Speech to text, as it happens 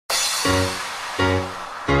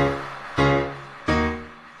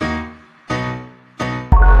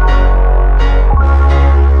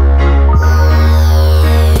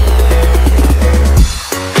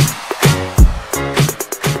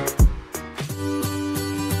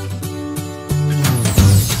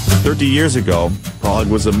30 years ago, Prague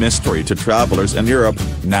was a mystery to travelers in Europe.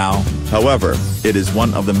 Now, however, it is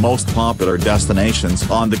one of the most popular destinations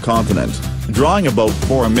on the continent, drawing about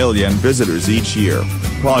 4 million visitors each year.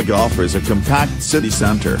 Prague offers a compact city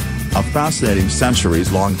center, a fascinating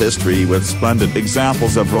centuries-long history with splendid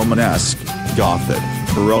examples of Romanesque, Gothic,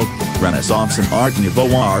 Baroque, Renaissance and Art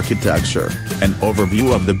Nouveau architecture, an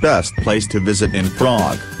overview of the best place to visit in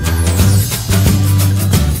Prague.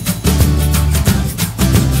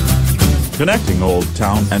 Connecting Old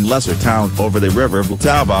Town and Lesser Town over the river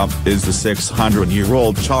Vltava is the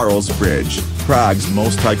 600-year-old Charles Bridge, Prague's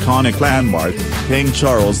most iconic landmark. King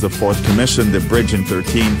Charles IV commissioned the bridge in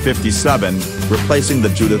 1357, replacing the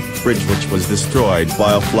Judith Bridge which was destroyed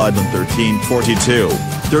by a flood in 1342.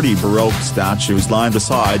 30 Baroque statues line the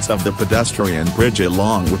sides of the pedestrian bridge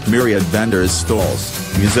along with myriad vendors'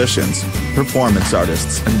 stalls, musicians, performance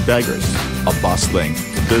artists and beggars. A bustling,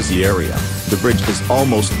 busy area, the bridge is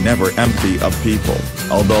almost never empty of people,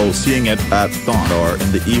 although seeing it at dawn or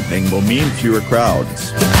in the evening will mean fewer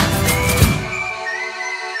crowds.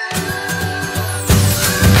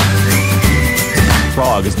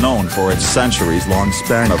 Prague is known for its centuries-long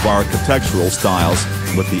span of architectural styles,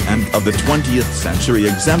 with the end of the 20th century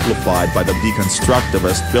exemplified by the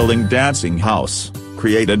deconstructivist building Dancing House,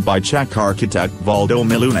 created by Czech architect Valdo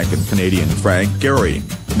Milunek and Canadian Frank Gehry.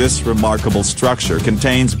 This remarkable structure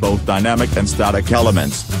contains both dynamic and static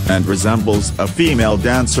elements, and resembles a female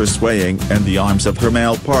dancer swaying in the arms of her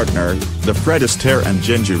male partner, the Fred Astaire and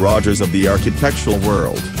Ginger Rogers of the architectural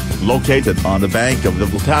world. Located on the bank of the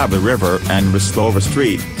Vltava River and Rostova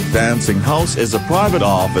Street, Dancing House is a private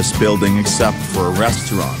office building except for a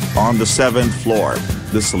restaurant on the 7th floor,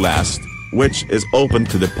 the Celeste, which is open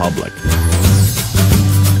to the public.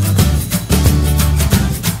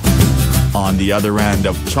 On the other end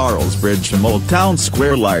of Charles Bridge from Old Town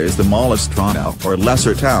Square lies the Mala Strana or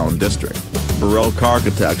Lesser Town District. Baroque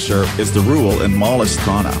architecture is the rule in Mala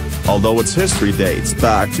Strana, although its history dates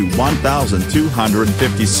back to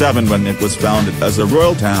 1257 when it was founded as a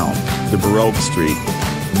royal town. The Baroque Street,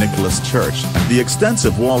 Nicholas Church and the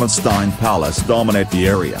extensive Wallenstein Palace dominate the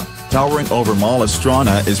area. Towering over Mala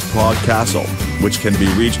Strana is Prague Castle, which can be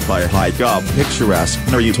reached by a hike up picturesque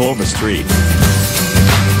Nerutova Street.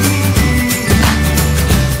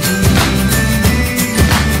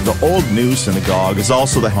 The Old New Synagogue is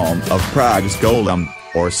also the home of Prague's Golem,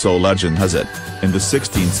 or so legend has it. In the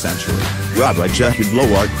 16th century, Rabbi Jehud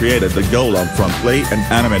Loar created the golem from clay and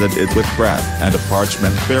animated it with breath and a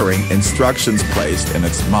parchment bearing instructions placed in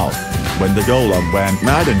its mouth. When the golem went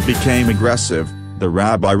mad and became aggressive, the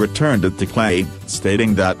rabbi returned it to clay,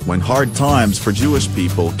 stating that when hard times for Jewish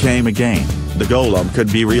people came again, the golem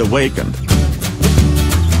could be reawakened.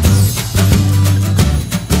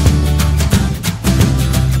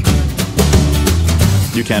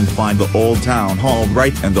 You can find the Old Town Hall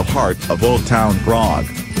right in the heart of Old Town Prague.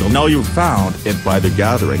 You'll know you've found it by the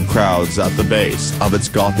gathering crowds at the base of its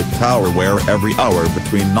Gothic tower where every hour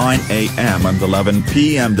between 9 a.m. and 11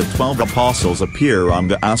 p.m. the 12 apostles appear on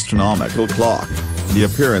the astronomical clock. The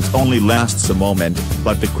appearance only lasts a moment,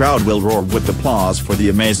 but the crowd will roar with applause for the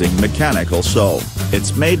amazing mechanical show.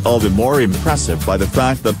 It's made all the more impressive by the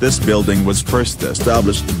fact that this building was first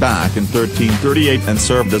established back in 1338 and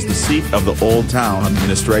served as the seat of the Old Town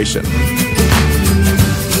administration.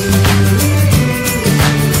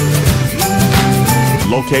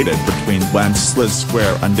 Located between Wenceslas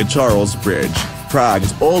Square and the Charles Bridge,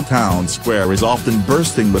 Prague's Old Town Square is often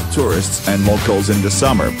bursting with tourists and locals in the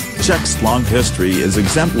summer. Czech's long history is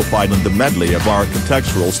exemplified in the medley of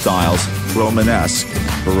architectural styles. Romanesque,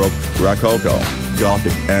 Baroque, Rococo,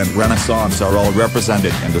 Gothic and Renaissance are all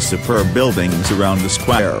represented in the superb buildings around the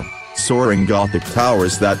square. Soaring Gothic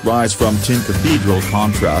towers that rise from Tyn Cathedral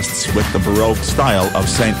contrasts with the Baroque style of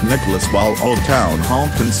St. Nicholas, while Old Town Hall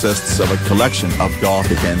consists of a collection of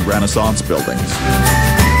Gothic and Renaissance buildings.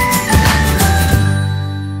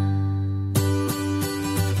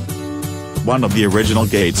 One of the original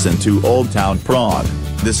gates into Old Town Prague,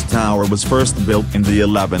 this tower was first built in the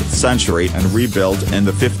 11th century and rebuilt in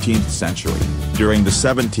the 15th century. During the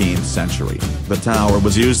 17th century, the tower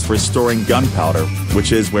was used for storing gunpowder,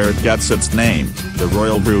 which is where it gets its name. The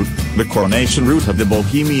royal route, the coronation route of the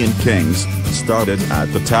Bohemian kings, started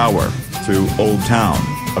at the tower, through Old Town,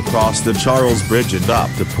 across the Charles Bridge and up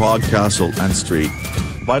to Prague Castle and Street,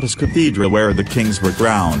 Vitus Cathedral where the kings were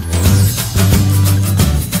crowned.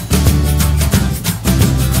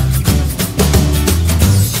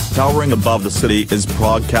 Towering above the city is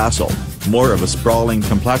Prague Castle, more of a sprawling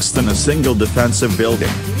complex than a single defensive building.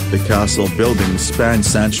 The castle building spans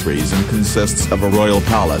centuries and consists of a royal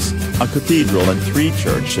palace, a cathedral and 3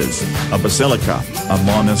 churches, a basilica, a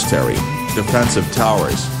monastery, defensive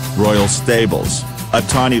towers, royal stables, a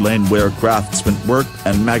tiny lane where craftsmen worked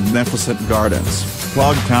and magnificent gardens.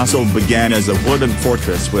 Prague Castle began as a wooden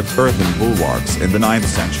fortress with earthen bulwarks in the 9th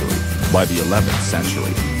century. By the 11th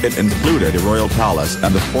century, it included a royal palace,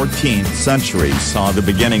 and the 14th century saw the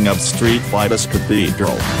beginning of Strana's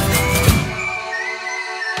cathedral.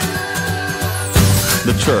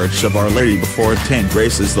 The Church of Our Lady before Tyn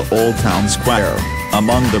graces the Old Town Square,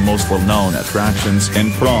 among the most well-known attractions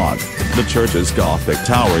in Prague. The church's Gothic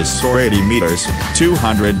towers soar 80 meters,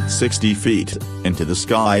 260 feet, into the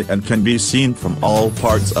sky and can be seen from all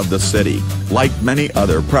parts of the city. Like many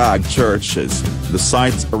other Prague churches, the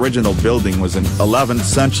site's original building was an 11th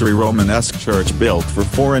century Romanesque church built for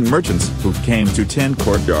foreign merchants who came to Tyn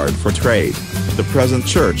courtyard for trade. The present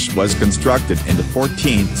church was constructed in the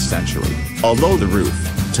 14th century, although the roof,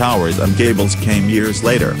 towers and gables came years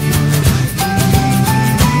later.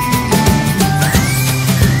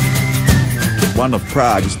 One of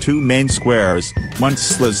Prague's 2 main squares,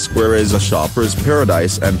 Wenceslas Square, is a shopper's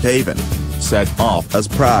paradise and haven. Set off as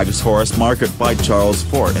Prague's horse market by Charles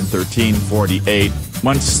IV in 1348,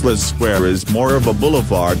 Wenceslas Square is more of a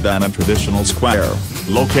boulevard than a traditional square.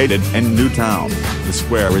 Located in New Town, the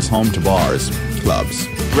square is home to bars, clubs,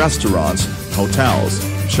 restaurants, hotels,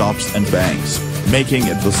 shops and banks, making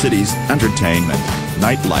it the city's entertainment,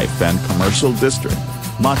 nightlife and commercial district.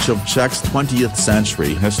 Much of Czech's 20th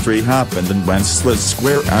century history happened in Wenceslas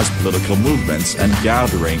Square as political movements and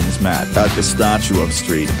gatherings met at the Statue of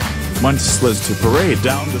St. Wenceslas to parade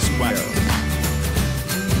down the square.